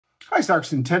Hi, it's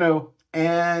Dr. Centeno,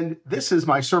 and this is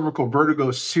my cervical vertigo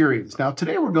series. Now,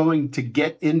 today we're going to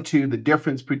get into the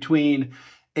difference between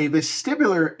a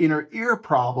vestibular inner ear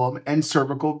problem and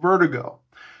cervical vertigo.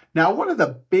 Now, one of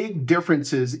the big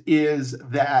differences is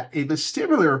that a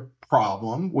vestibular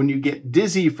problem, when you get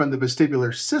dizzy from the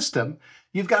vestibular system,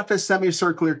 you've got the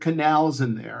semicircular canals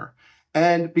in there.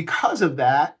 And because of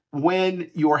that,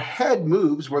 when your head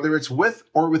moves, whether it's with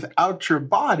or without your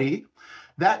body,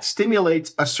 that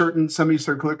stimulates a certain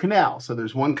semicircular canal. So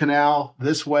there's one canal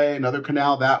this way, another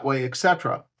canal that way,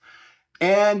 etc.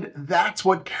 And that's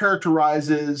what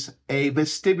characterizes a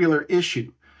vestibular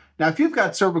issue. Now, if you've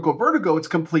got cervical vertigo, it's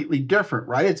completely different,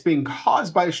 right? It's being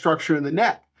caused by a structure in the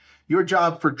neck. Your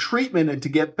job for treatment and to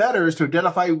get better is to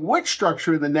identify which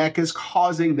structure in the neck is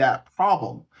causing that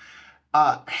problem.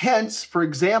 Hence, for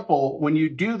example, when you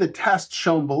do the test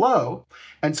shown below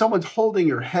and someone's holding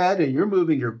your head and you're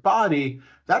moving your body,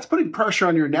 that's putting pressure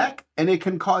on your neck and it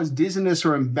can cause dizziness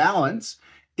or imbalance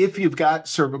if you've got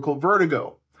cervical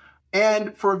vertigo.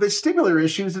 And for vestibular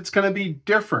issues, it's going to be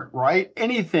different, right?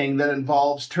 Anything that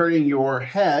involves turning your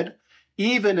head,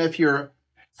 even if your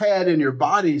head and your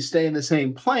body stay in the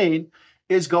same plane,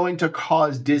 is going to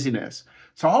cause dizziness.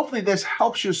 So hopefully this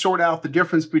helps you sort out the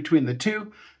difference between the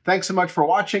two. Thanks so much for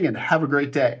watching and have a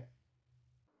great day.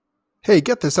 Hey,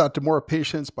 get this out to more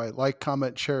patients by like,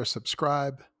 comment, share,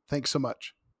 subscribe. Thanks so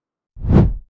much.